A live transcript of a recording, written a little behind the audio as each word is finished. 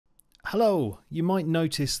Hello! You might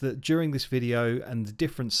notice that during this video and the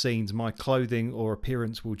different scenes my clothing or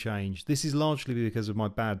appearance will change. This is largely because of my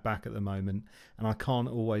bad back at the moment and I can't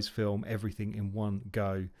always film everything in one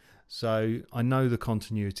go. So I know the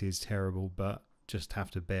continuity is terrible, but just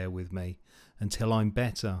have to bear with me until I'm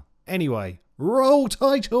better. Anyway, roll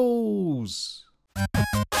titles!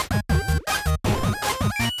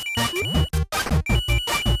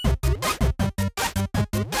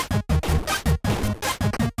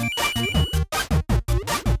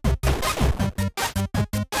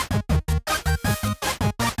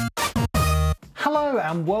 Hello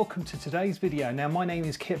and welcome to today's video. Now my name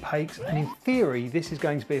is Kip Hakes and in theory this is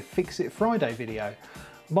going to be a Fix It Friday video,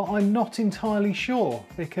 but I'm not entirely sure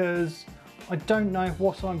because I don't know if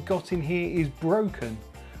what I've got in here is broken.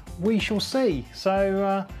 We shall see.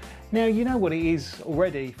 So now you know what it is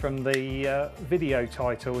already from the video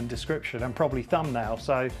title and description and probably thumbnail,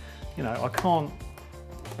 so you know I can't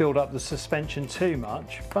build up the suspension too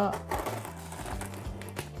much, but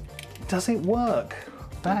does it work?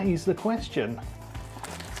 That is the question.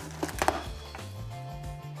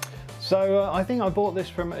 So I think I bought this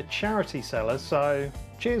from a charity seller, so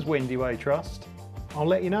cheers Windy Way Trust. I'll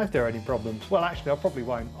let you know if there are any problems. Well actually I probably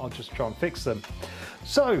won't, I'll just try and fix them.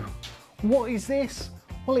 So what is this?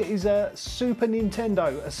 Well, it is a Super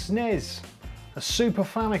Nintendo, a SNES, a Super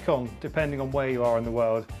Famicom depending on where you are in the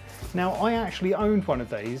world. Now I actually owned one of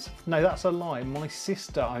these. No, that's a lie, my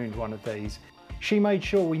sister owned one of these. She made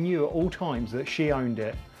sure we knew at all times that she owned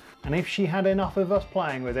it, and if she had enough of us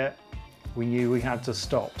playing with it, we knew we had to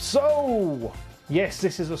stop. So yes,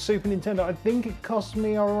 this is a Super Nintendo. I think it cost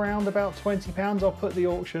me around about £20. I'll put the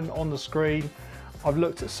auction on the screen. I've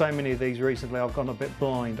looked at so many of these recently I've gone a bit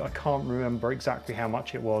blind. I can't remember exactly how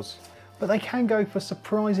much it was, but they can go for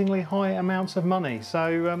surprisingly high amounts of money.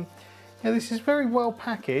 So yeah, this is very well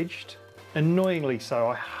packaged, annoyingly so.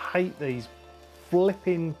 I hate these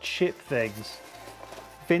flipping chip things.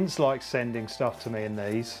 Vince likes sending stuff to me in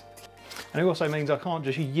these. And it also means I can't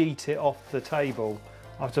just yeet it off the table.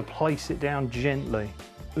 I have to place it down gently.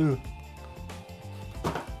 Ugh.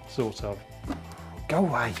 Sort of. Go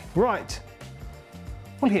away. Right.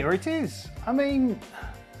 Well, here it is. I mean,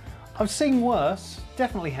 I've seen worse,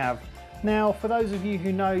 definitely have. Now, for those of you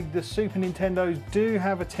who know, the Super Nintendos do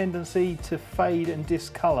have a tendency to fade and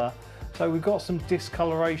discolour. So we've got some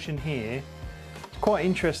discoloration here. Quite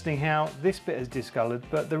interesting how this bit is discoloured,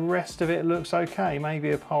 but the rest of it looks okay,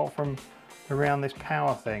 maybe apart from around this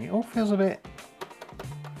power thing. It all feels a bit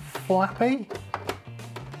flappy.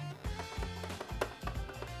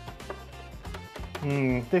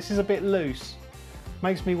 This is a bit loose.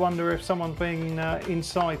 Makes me wonder if someone's been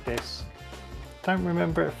inside this. Don't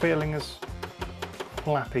remember it feeling as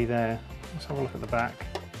flappy there. Let's have a look at the back.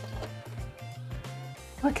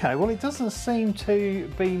 Okay, well it doesn't seem to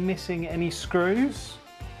be missing any screws.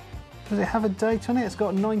 Does it have a date on it? It's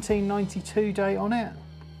got a 1992 date on it.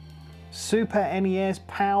 Super NES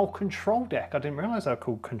PAL control deck. I didn't realise they were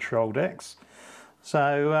called control decks.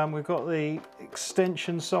 So we've got the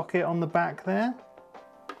extension socket on the back there.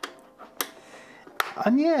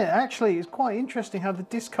 And yeah, actually it's quite interesting how the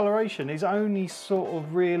discoloration is only sort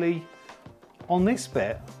of really on this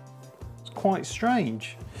bit. It's quite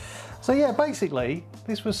strange. So yeah, basically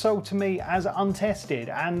this was sold to me as untested,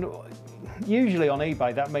 and usually on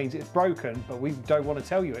eBay that means it's broken, but we don't want to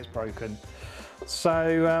tell you it's broken.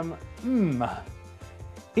 So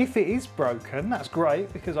if it is broken, that's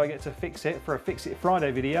great because I get to fix it for a Fix It Friday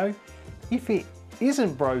video. If it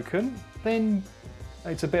isn't broken, then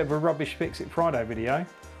it's a bit of a rubbish Fix It Friday video.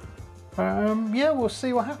 Yeah, we'll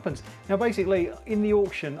see what happens. Now basically in the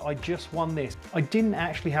auction I just won this. I didn't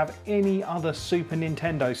actually have any other Super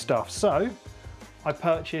Nintendo stuff, so I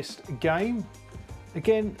purchased a game.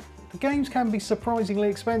 Again, the games can be surprisingly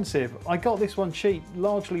expensive. I got this one cheap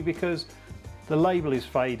largely because the label is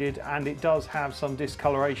faded and it does have some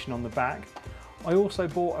discoloration on the back. I also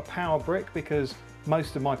bought a power brick because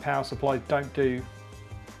most of my power supplies don't do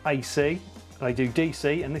AC, they do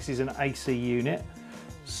DC, and this is an AC unit.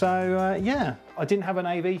 So yeah, I didn't have an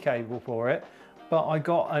AV cable for it, but I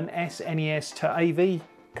got an SNES to AV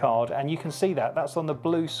card, and you can see that, that's on the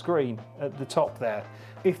blue screen at the top there.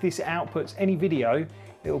 If this outputs any video,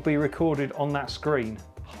 it will be recorded on that screen,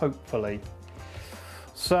 hopefully.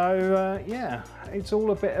 So yeah, it's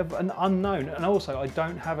all a bit of an unknown, and also I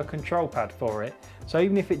don't have a control pad for it. So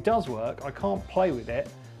even if it does work, I can't play with it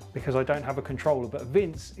because I don't have a controller, but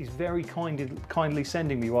Vince is very kindly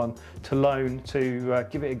sending me one to loan to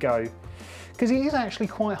give it a go. Because it is actually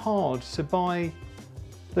quite hard to buy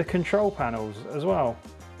the control panels as well.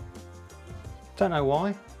 Don't know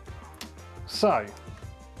why. So,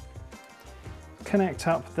 connect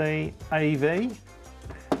up the AV.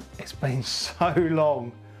 It's been so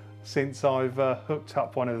long since I've hooked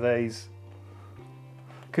up one of these,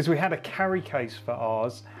 because we had a carry case for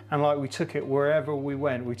ours, and like we took it wherever we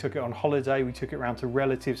went. We took it on holiday, we took it around to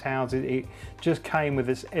relatives' houses. It just came with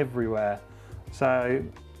us everywhere. So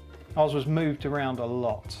ours was moved around a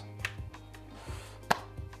lot.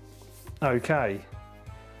 Okay,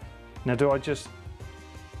 now do I just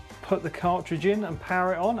put the cartridge in and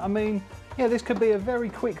power it on? I mean, yeah, this could be a very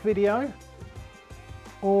quick video,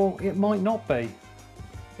 or it might not be.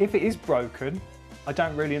 If it is broken, I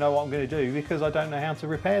don't really know what I'm going to do, because I don't know how to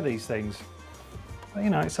repair these things. But you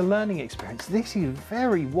know, it's a learning experience. This is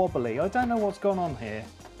very wobbly. I don't know what's gone on here.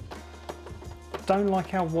 Don't like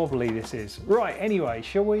how wobbly this is. Right, anyway,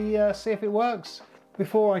 shall we see if it works?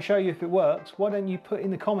 Before I show you if it works, why don't you put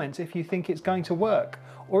in the comments if you think it's going to work?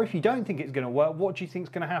 Or if you don't think it's going to work, what do you think is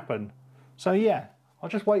going to happen? So yeah, I'll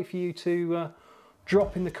just wait for you to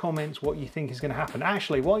drop in the comments what you think is going to happen.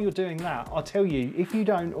 Actually, while you're doing that, I'll tell you, if you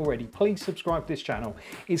don't already, please subscribe to this channel.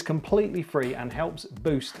 It's completely free and helps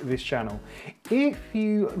boost this channel. If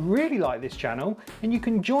you really like this channel, then you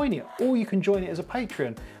can join it, or you can join it as a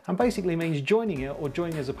Patreon. And basically means joining it, or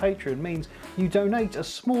joining as a Patreon, means you donate a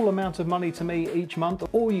small amount of money to me each month,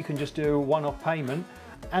 or you can just do a one-off payment,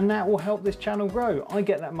 and that will help this channel grow. I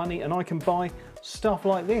get that money and I can buy stuff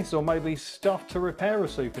like this, or maybe stuff to repair a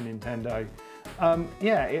Super Nintendo.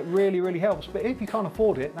 Yeah, it really helps. But if you can't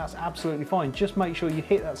afford it, that's absolutely fine. Just make sure you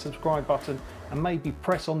hit that subscribe button and maybe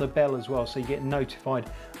press on the bell as well, so you get notified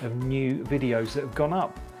of new videos that have gone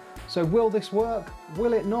up. So will this work?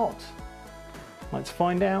 Will it not? Let's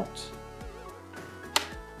find out.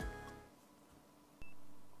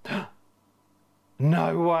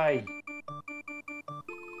 No way!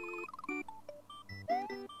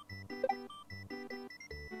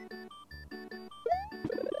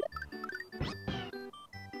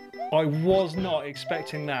 I was not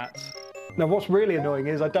expecting that. Now what's really annoying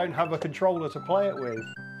is I don't have a controller to play it with.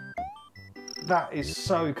 That is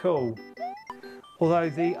so cool. Although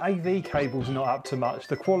the AV cable's not up to much,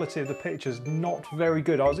 the quality of the picture's not very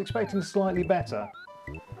good. I was expecting slightly better.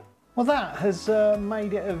 Well, that has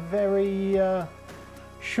made it a very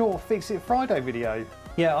short Fix It Friday video.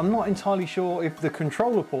 Yeah, I'm not entirely sure if the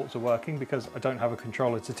controller ports are working, because I don't have a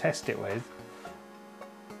controller to test it with.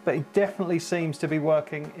 But it definitely seems to be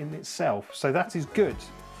working in itself, so that is good.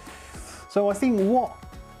 So I think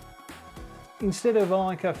instead of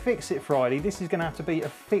like a Fix It Friday, this is going to have to be a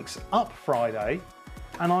Fix Up Friday,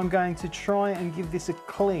 and I'm going to try and give this a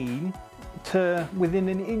clean to within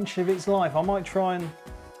an inch of its life. I might try and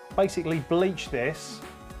basically bleach this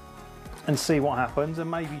and see what happens, and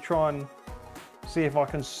maybe try and see if I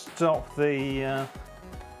can stop the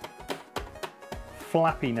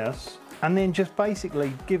flappiness. And then just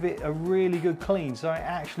basically give it a really good clean, so it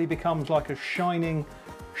actually becomes like a shining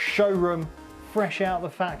showroom, fresh out the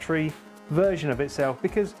factory version of itself.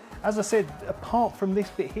 Because as I said, apart from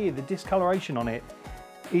this bit here, the discoloration on it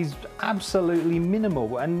is absolutely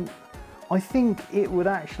minimal, and I think it would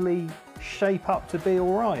actually shape up to be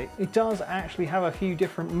all right. It does actually have a few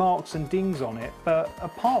different marks and dings on it, but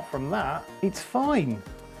apart from that, it's fine.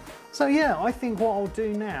 So yeah, I think what I'll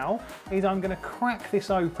do now is I'm going to crack this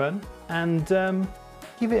open and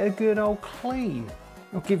give it a good old clean.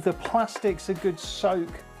 I'll give the plastics a good soak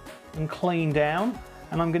and clean down,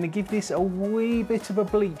 and I'm going to give this a wee bit of a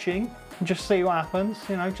bleaching and just see what happens.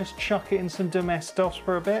 You know, just chuck it in some Domestos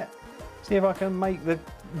for a bit, see if I can make the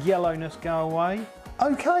yellowness go away.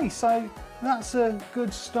 Okay, so that's a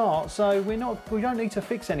good start. So we don't need to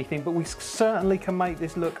fix anything, but we certainly can make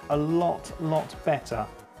this look a lot better.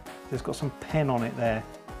 It's got some pen on it there.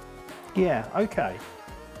 Yeah, okay.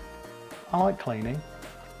 I like cleaning.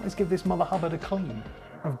 Let's give this mother hubbard a clean.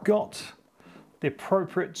 I've got the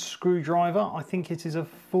appropriate screwdriver. I think it is a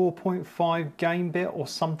 4.5 game bit or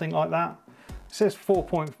something like that. It says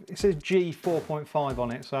it says G 4.5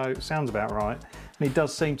 on it, so it sounds about right. And it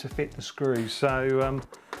does seem to fit the screw. So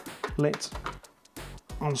let's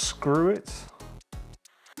unscrew it.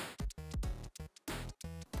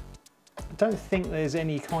 I don't think there's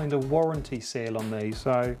any kind of warranty seal on these,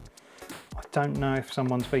 so I don't know if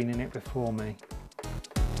someone's been in it before me.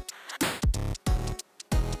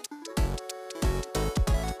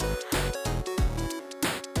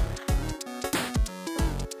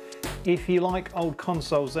 If you like old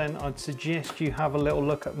consoles, then I'd suggest you have a little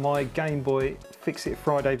look at my Game Boy Fix It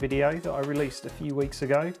Friday video that I released a few weeks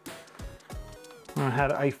ago. I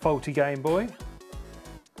had a faulty Game Boy,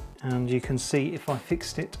 and you can see if I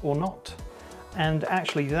fixed it or not. And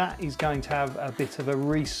actually that is going to have a bit of a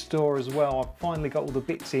restore as well. I've finally got all the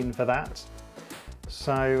bits in for that.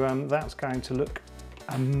 So that's going to look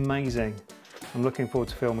amazing. I'm looking forward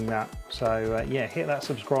to filming that. So yeah, hit that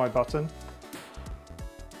subscribe button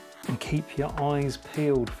and keep your eyes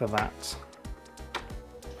peeled for that.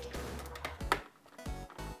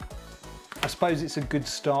 I suppose it's a good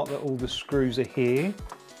start that all the screws are here.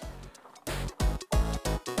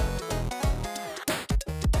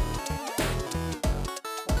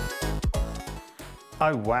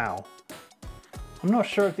 Oh wow. I'm not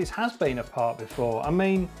sure if this has been apart before. I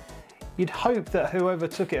mean, you'd hope that whoever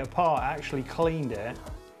took it apart actually cleaned it.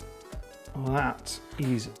 Well, that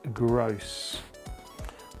is gross.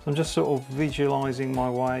 So I'm just sort of visualising my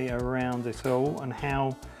way around it all and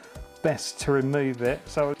how best to remove it.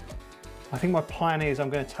 So I think my plan is I'm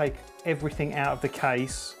going to take everything out of the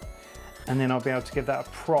case and then I'll be able to give that a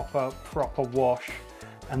proper wash,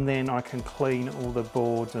 and then I can clean all the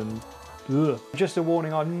boards and ugh. Just a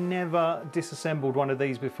warning, I've never disassembled one of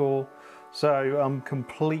these before, so I'm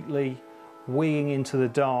completely weeing into the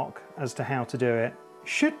dark as to how to do it.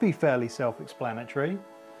 Should be fairly self-explanatory,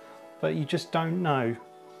 but you just don't know.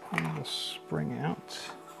 Pull the spring out.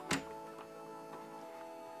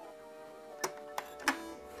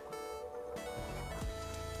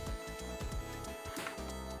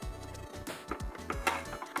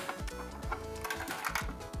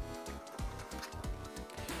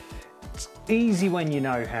 It's easy when you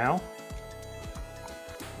know how.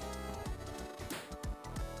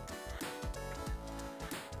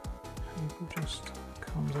 Just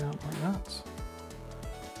comes out like that.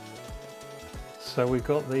 So we've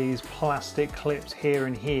got these plastic clips here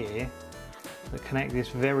and here that connect this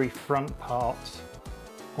very front part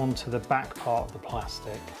onto the back part of the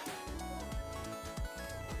plastic.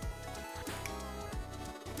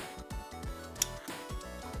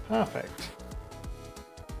 Perfect.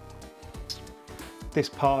 This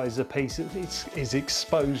part is a piece that is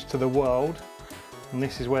exposed to the world, and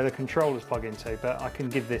this is where the controllers plug into, but I can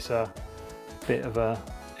give this a bit of a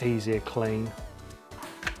easier clean.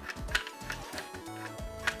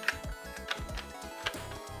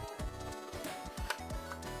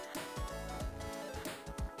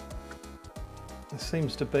 There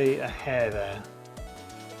seems to be a hair there.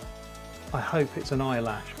 I hope it's an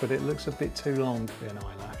eyelash, but it looks a bit too long to be an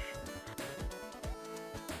eyelash.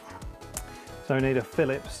 So we need a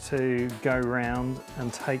Phillips to go round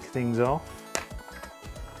and take things off.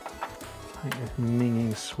 Take this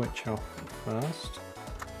minging switch off first.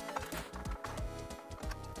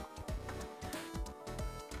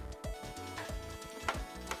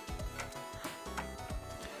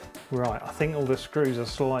 Right, I think all the screws are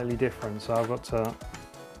slightly different, so I've got to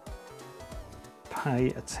pay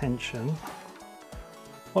attention.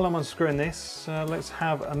 While I'm unscrewing this, let's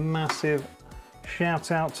have a massive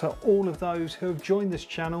shout out to all of those who have joined this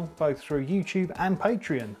channel, both through YouTube and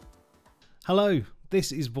Patreon. Hello,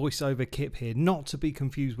 this is VoiceOver Kip here, not to be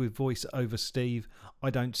confused with VoiceOver Steve. I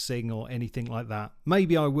don't sing or anything like that.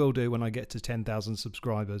 Maybe I will do when I get to 10,000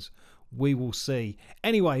 subscribers. We will see.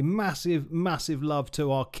 Anyway, massive love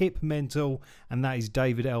to our Kip mentor, and that is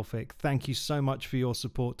David Elphick. Thank you so much for your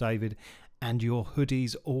support, David, and your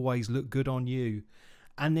hoodies always look good on you.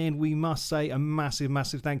 And then we must say a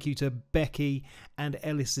massive thank you to Becky and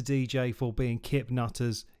Ellis the DJ for being Kip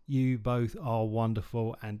nutters. You both are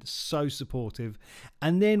wonderful and so supportive.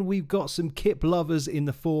 And then we've got some Kip lovers in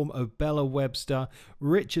the form of Bella Webster,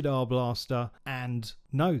 Richard R. Blaster, and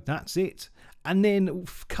no, that's it. And then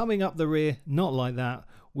coming up the rear, not like that,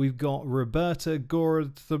 we've got Roberta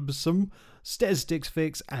Gorathumsum, Stez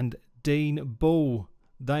Fix, and Dean Bull.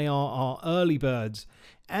 They are our early birds.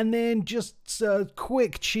 And then just a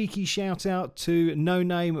quick cheeky shout out to No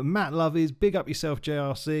Name, Matt Lovies, Big Up Yourself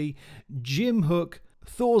JRC, Jim Hook,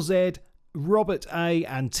 Thor Z, Robert A,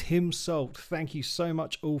 and Tim Salt. Thank you so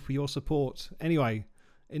much all for your support. Anyway,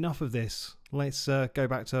 enough of this. Let's go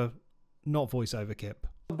back to not VoiceOver Kip.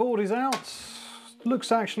 The board is out.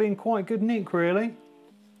 Looks actually in quite good nick, really.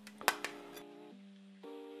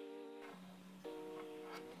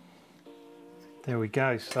 There we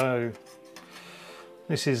go. So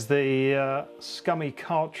this is the scummy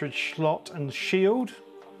cartridge slot and shield.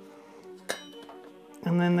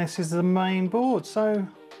 And then this is the main board. So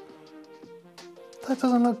that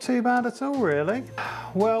doesn't look too bad at all, really.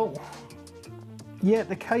 Well, yeah,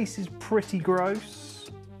 the case is pretty gross,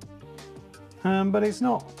 but it's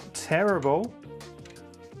not terrible.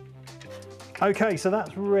 Okay, so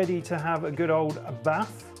that's ready to have a good old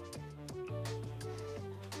bath.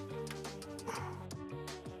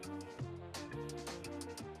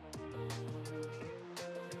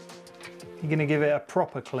 You're going to give it a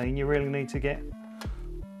proper clean, you really need to get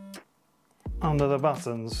under the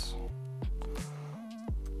buttons.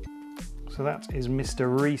 So that is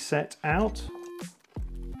Mr. Reset out.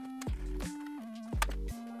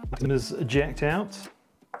 eject out.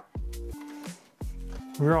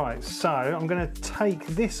 Right, so I'm going to take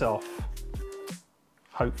this off,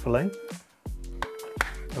 hopefully.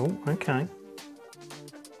 Oh, okay.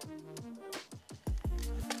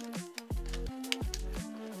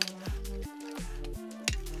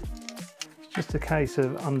 It's just a case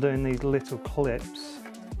of undoing these little clips.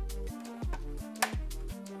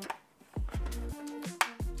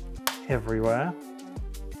 Everywhere.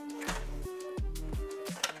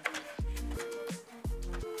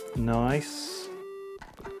 Nice.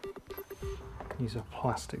 Use a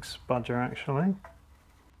plastic spudger actually.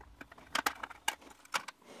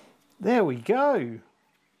 There we go.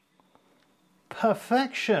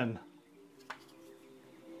 Perfection.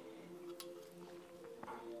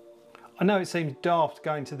 I know it seems daft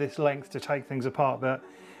going to this length to take things apart, but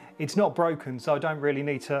it's not broken, so I don't really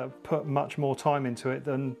need to put much more time into it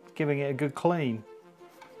than giving it a good clean.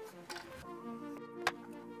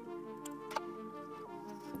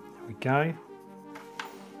 There we go.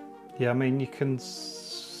 Yeah, I mean, you can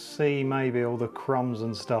see maybe all the crumbs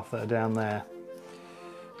and stuff that are down there.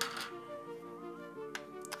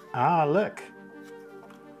 Ah, look.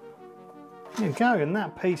 There you go, and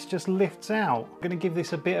that piece just lifts out. I'm going to give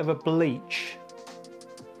this a bit of a bleach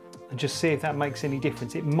and just see if that makes any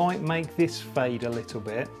difference. It might make this fade a little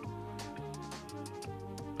bit,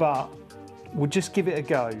 but we'll just give it a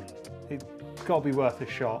go. It's got to be worth a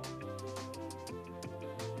shot.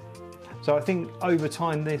 So I think over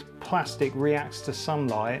time this plastic reacts to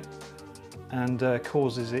sunlight and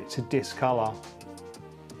causes it to discolour.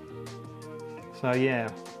 So yeah,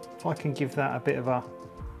 if I can give that a bit of a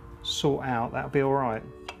sort out, that'll be all right.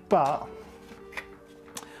 But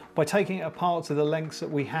by taking it apart to the lengths that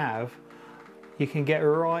we have, you can get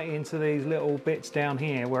right into these little bits down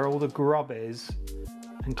here where all the grub is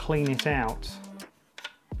and clean it out.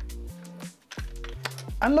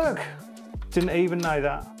 And look, didn't even know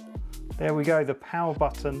that. There we go, the power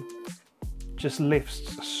button just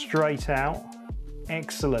lifts straight out.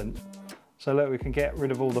 Excellent. So look, we can get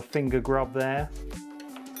rid of all the finger grub there.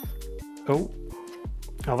 Oh,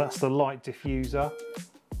 that's the light diffuser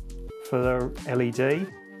for the LED.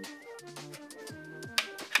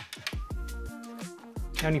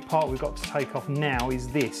 The only part we've got to take off now is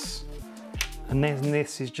this. And then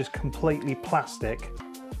this is just completely plastic.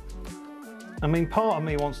 I mean, part of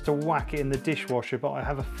me wants to whack it in the dishwasher, but I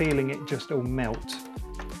have a feeling it just will melt.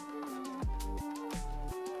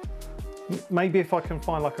 Maybe if I can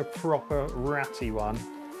find like a proper ratty one,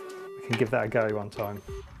 we can give that a go one time.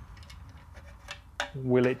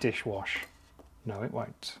 Will it dishwash? No, it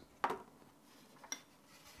won't.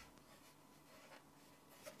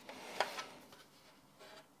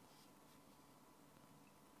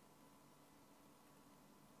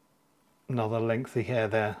 Another lengthy hair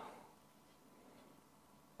there.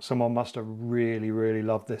 Someone must have really, really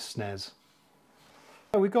loved this SNES.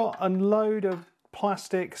 So we've got a load of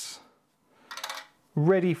plastics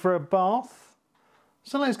ready for a bath.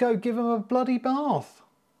 So let's go give them a bloody bath.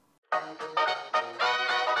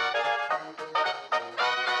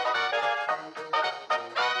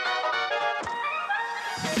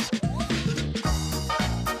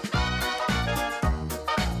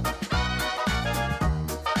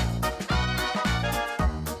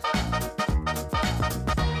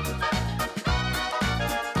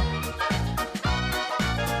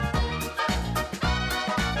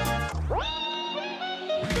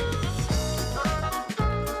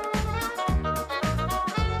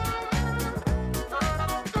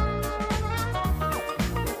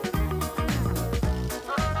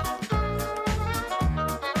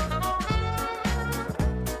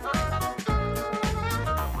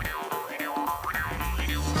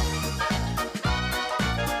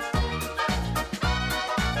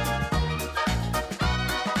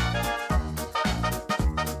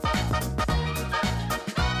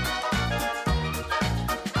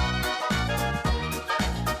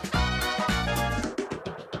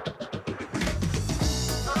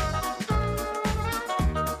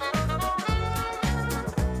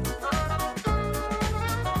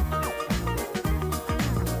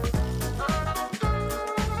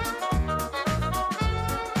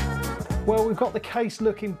 Well, we've got the case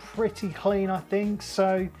looking pretty clean, I think,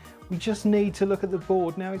 so we just need to look at the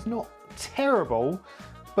board. Now, it's not terrible,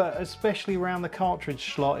 but especially around the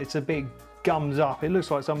cartridge slot, it's a big gums up. It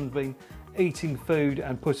looks like someone's been eating food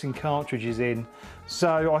and putting cartridges in.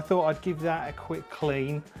 So I thought I'd give that a quick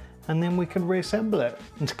clean and then we can reassemble it.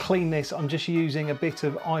 And to clean this, I'm just using a bit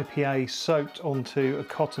of IPA soaked onto a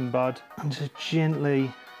cotton bud and just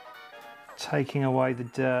gently taking away the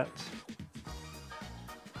dirt.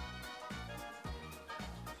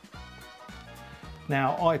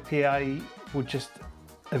 Now IPA would just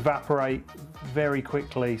evaporate very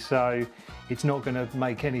quickly, so it's not going to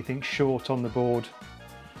make anything short on the board.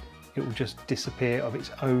 It will just disappear of its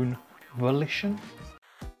own volition.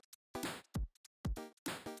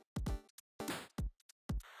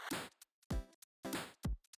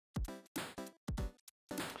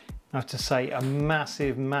 I have to say a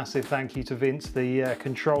massive thank you to Vince. The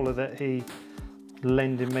controller that he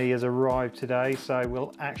lended me has arrived today, so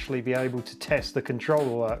we'll actually be able to test the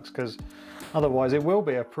controller works, because otherwise it will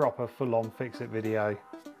be a proper full-on fix-it video.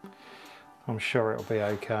 I'm sure it'll be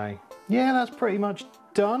okay. Yeah, that's pretty much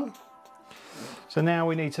done. So now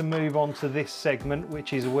we need to move on to this segment,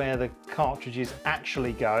 which is where the cartridges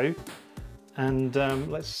actually go. And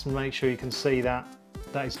let's make sure you can see that.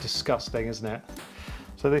 That is disgusting, isn't it?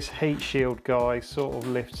 So this heat shield guy sort of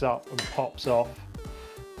lifts up and pops off.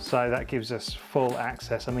 So that gives us full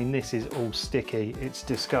access. I mean, this is all sticky. It's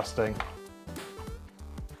disgusting.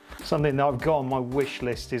 Something that I've got on my wish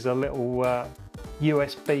list is a little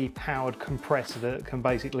USB powered compressor that can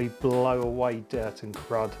basically blow away dirt and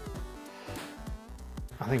crud.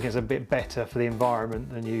 I think it's a bit better for the environment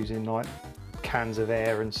than using like cans of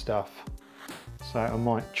air and stuff. So I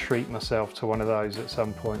might treat myself to one of those at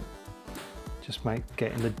some point. Just make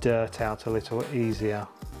getting the dirt out a little easier.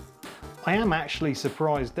 I am actually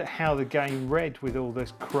surprised at how the game read with all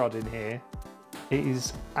this crud in here. It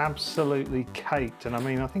is absolutely caked, and I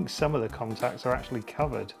mean, I think some of the contacts are actually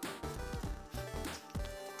covered.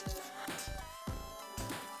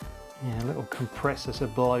 Yeah, a little compressor to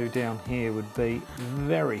blow down here would be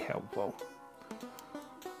very helpful.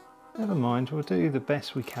 Never mind, we'll do the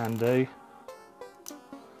best we can do.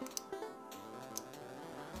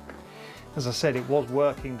 As I said, it was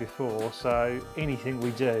working before, so anything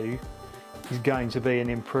we do is going to be an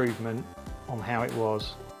improvement on how it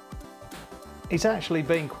was. It's actually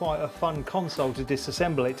been quite a fun console to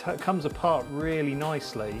disassemble. It comes apart really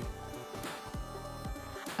nicely.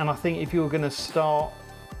 And I think if you're going to start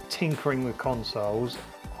tinkering with consoles,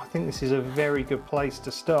 I think this is a very good place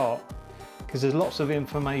to start, because there's lots of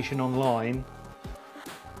information online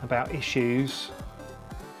about issues.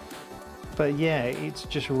 But yeah, it's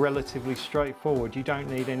just relatively straightforward. You don't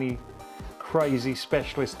need any crazy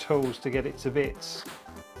specialist tools to get it to bits.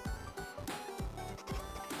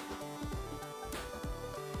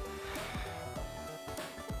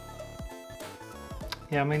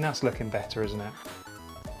 Yeah, I mean, that's looking better, isn't it?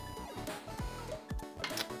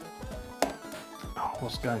 Oh, I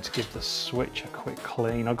was going to give the switch a quick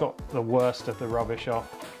clean. I got the worst of the rubbish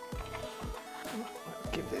off. Let's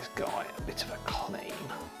give this guy a bit of a clean.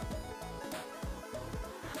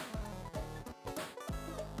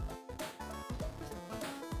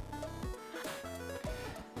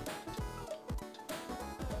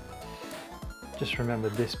 Just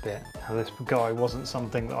remembered this bit. Now, this guy wasn't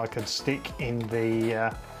something that I could stick in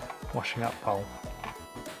the washing up bowl.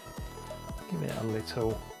 Give it a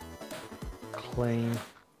little clean.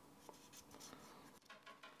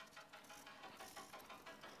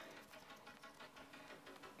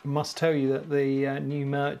 Must tell you that the new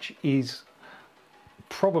merch is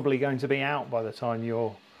probably going to be out by the time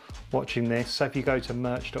you're watching this. So if you go to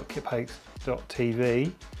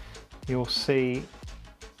merch.kitpates.tv,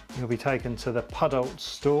 you'll be taken to the Pudult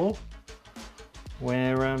store,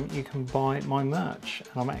 where you can buy my merch.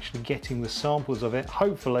 And I'm actually getting the samples of it,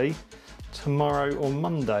 hopefully tomorrow or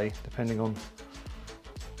Monday, depending on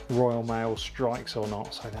Royal Mail strikes or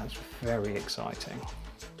not. So that's very exciting.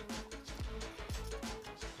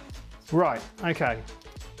 Right, okay.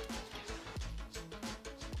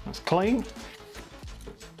 That's clean.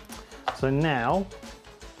 So now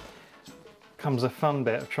comes the fun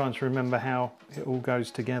bit of trying to remember how it all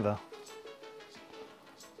goes together.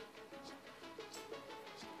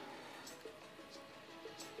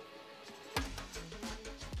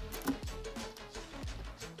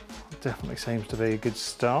 Definitely seems to be a good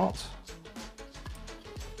start.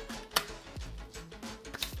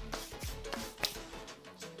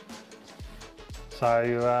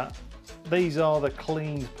 So these are the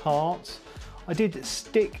cleaned parts. I did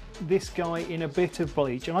stick this guy in a bit of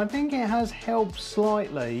bleach, and I think it has helped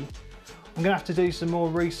slightly. I'm going to have to do some more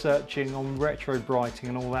researching on retro brighting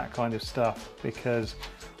and all that kind of stuff, because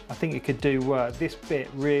I think it could do work. This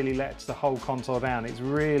bit really lets the whole console down. It's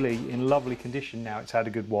really in lovely condition now. It's had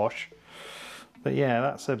a good wash. But yeah,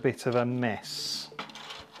 that's a bit of a mess.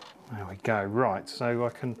 There we go. Right, so I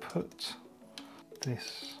can put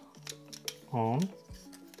this on.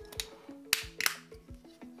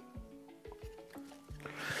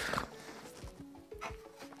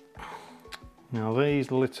 Now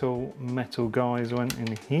these little metal guys went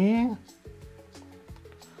in here.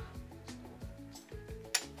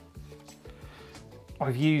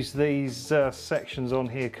 I've used these sections on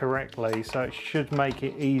here correctly, so it should make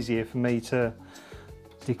it easier for me to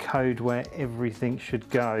decode where everything should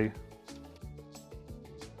go.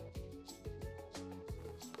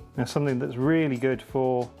 Now, something that's really good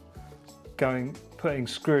for putting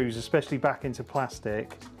screws, especially back into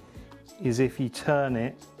plastic, is if you turn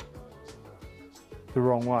it the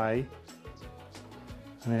wrong way,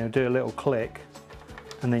 and then it'll do a little click,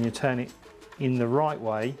 and then you turn it in the right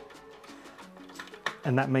way,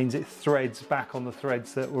 and that means it threads back on the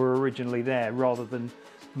threads that were originally there rather than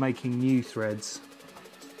making new threads.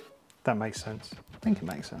 That makes sense. I think it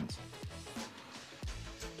makes sense.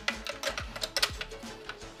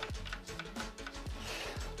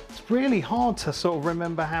 It's really hard to sort of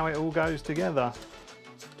remember how it all goes together.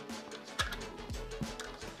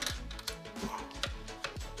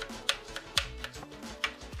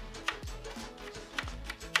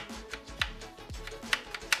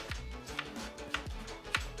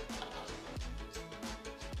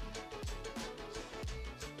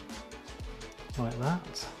 Like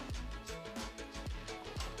that.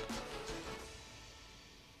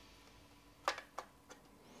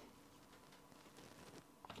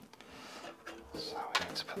 So we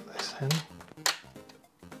need to put this in.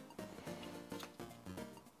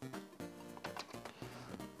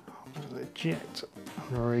 The eject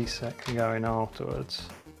and reset can go in afterwards.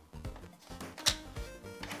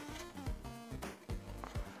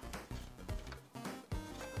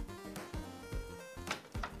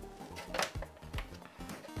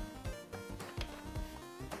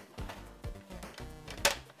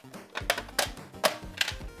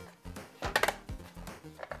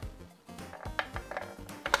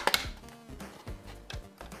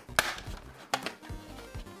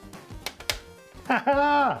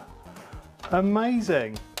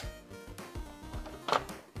 Amazing!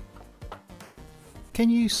 Can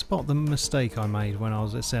you spot the mistake I made when I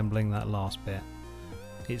was assembling that last bit?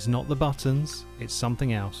 It's not the buttons, it's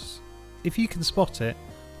something else. If you can spot it,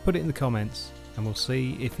 put it in the comments and we'll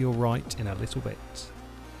see if you're right in a little bit.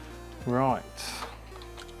 Right,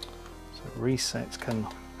 so resets can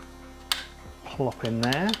plop in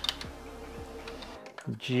there,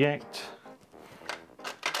 eject.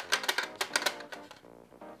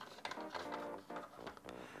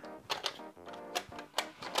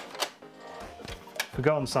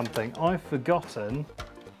 Forgotten something. I've forgotten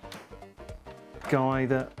guy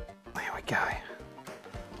that, there we go,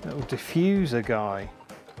 little diffuser guy.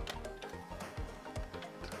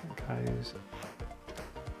 Goes,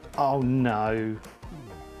 oh no.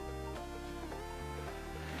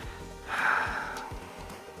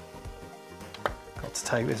 Got to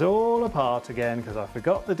take this all apart again because I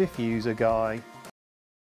forgot the diffuser guy.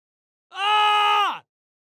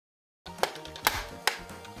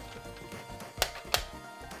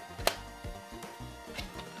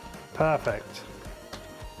 Perfect.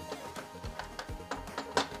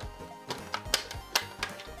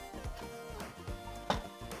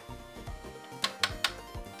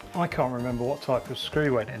 I can't remember what type of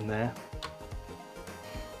screw went in there.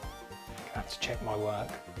 I have to check my work.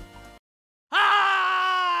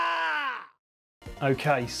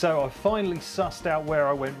 Okay, so I finally sussed out where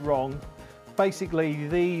I went wrong. Basically,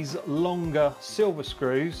 these longer silver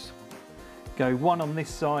screws go one on this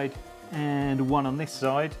side and one on this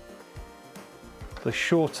side. The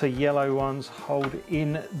shorter yellow ones hold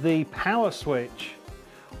in the power switch.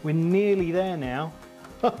 We're nearly there now.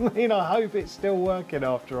 I mean, I hope it's still working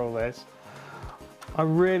after all this. I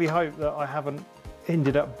really hope that I haven't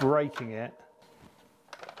ended up breaking it.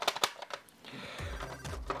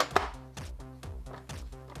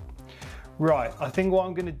 Right, I think what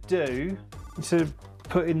I'm going to do is to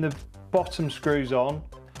put in the bottom screws on,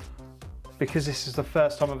 because this is the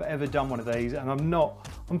first time I've ever done one of these, and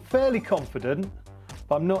I'm fairly confident,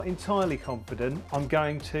 but I'm not entirely confident. I'm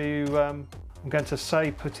going to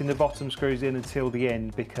say putting the bottom screws in until the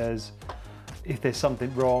end, because if there's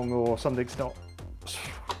something wrong or something's not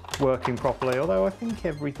working properly, although I think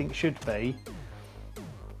everything should be,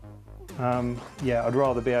 yeah, I'd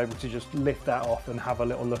rather be able to just lift that off and have a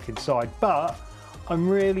little look inside. But I'm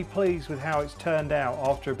really pleased with how it's turned out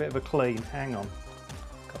after a bit of a clean. Hang on,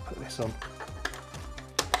 got to put this on.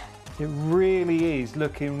 It really is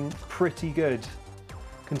looking pretty good,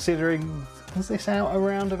 considering, was this out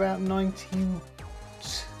around about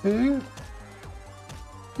 92?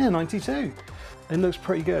 Yeah, 92. It looks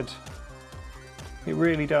pretty good. It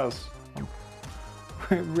really does.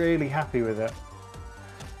 I'm really happy with it.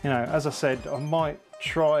 You know, as I said, I might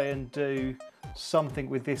try and do something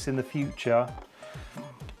with this in the future,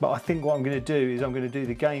 but I think what I'm going to do is I'm going to do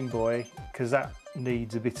the Game Boy, because that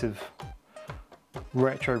needs a bit of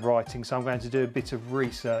retro writing, so I'm going to do a bit of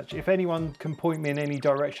research. If anyone can point me in any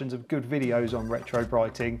directions of good videos on retro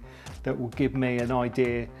writing that will give me an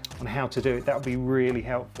idea on how to do it, that would be really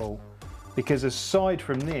helpful. Because aside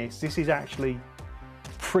from this is actually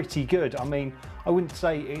pretty good. I mean, I wouldn't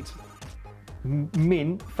say it's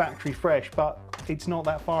mint, factory fresh, but it's not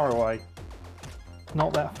that far away.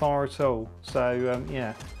 Not that far at all. So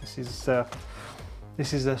yeah, this is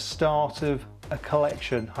the start of a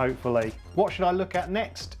collection, hopefully. What should I look at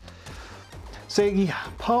next? See,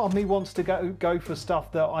 part of me wants to go for stuff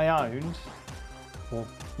that I owned, or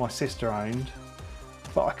my sister owned,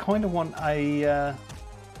 but I kind of want a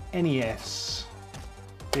NES,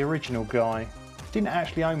 the original guy. Didn't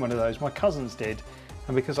actually own one of those, my cousins did,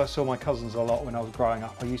 and because I saw my cousins a lot when I was growing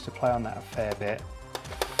up, I used to play on that a fair bit.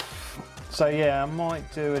 So yeah, I might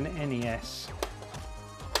do an NES.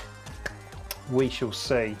 We shall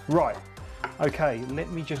see. Right, okay, let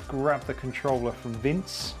me just grab the controller from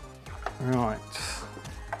Vince. Right.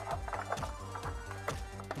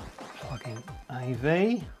 Plug in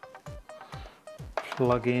AV.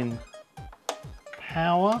 Plug in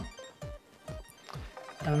power.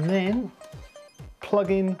 And then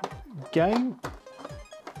plug in game.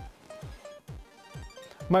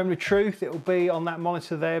 Moment of truth, it will be on that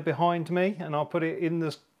monitor there behind me, and I'll put it in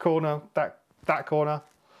this corner, that corner.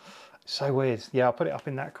 So weird. Yeah, I'll put it up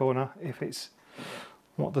in that corner if it's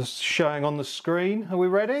what they're showing on the screen. Are we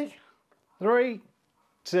ready? 3,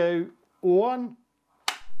 2, 1.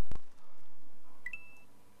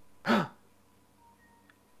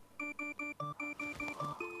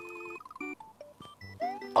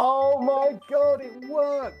 Oh my God, it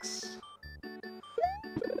works!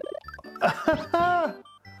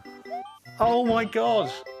 Oh my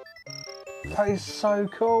God, that is so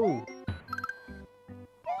cool.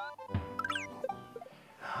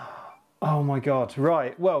 Oh my God,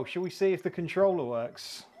 right, well, shall we see if the controller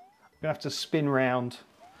works? I'm gonna have to spin round.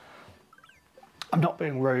 I'm not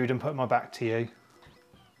being rude and putting my back to you.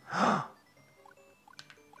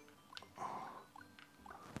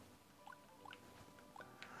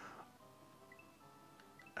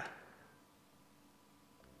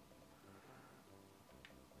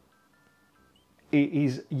 It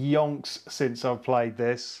is yonks since I've played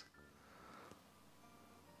this.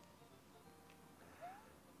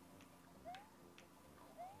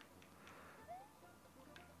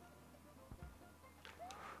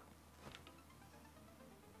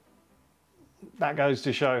 That goes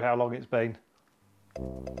to show how long it's been.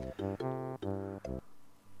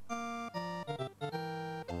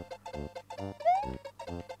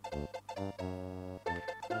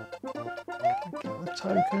 Get the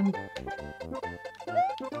token.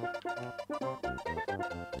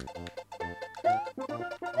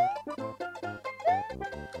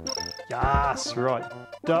 Yes, right.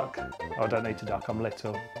 Duck. Oh, I don't need to duck, I'm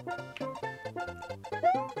little.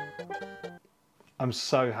 I'm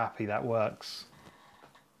so happy that works.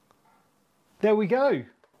 There we go.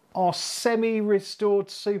 Our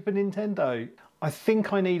semi-restored Super Nintendo. I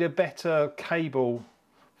think I need a better cable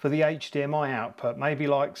for the HDMI output. Maybe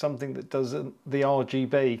like something that does the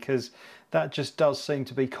RGB, because that just does seem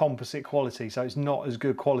to be composite quality, so it's not as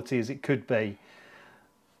good quality as it could be.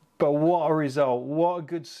 But what a result, what a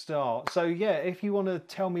good start. So yeah, if you want to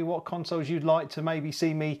tell me what consoles you'd like to maybe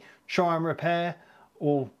see me try and repair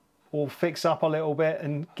or fix up a little bit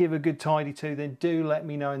and give a good tidy to, then do let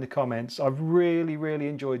me know in the comments. I've really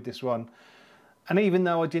enjoyed this one. And even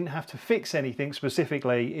though I didn't have to fix anything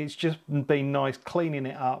specifically, it's just been nice cleaning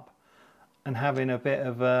it up and having a bit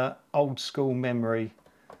of a old school memory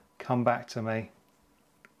come back to me.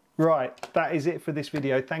 Right, that is it for this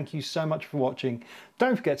video. Thank you so much for watching.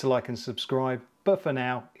 Don't forget to like and subscribe, but for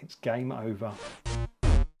now, it's game over.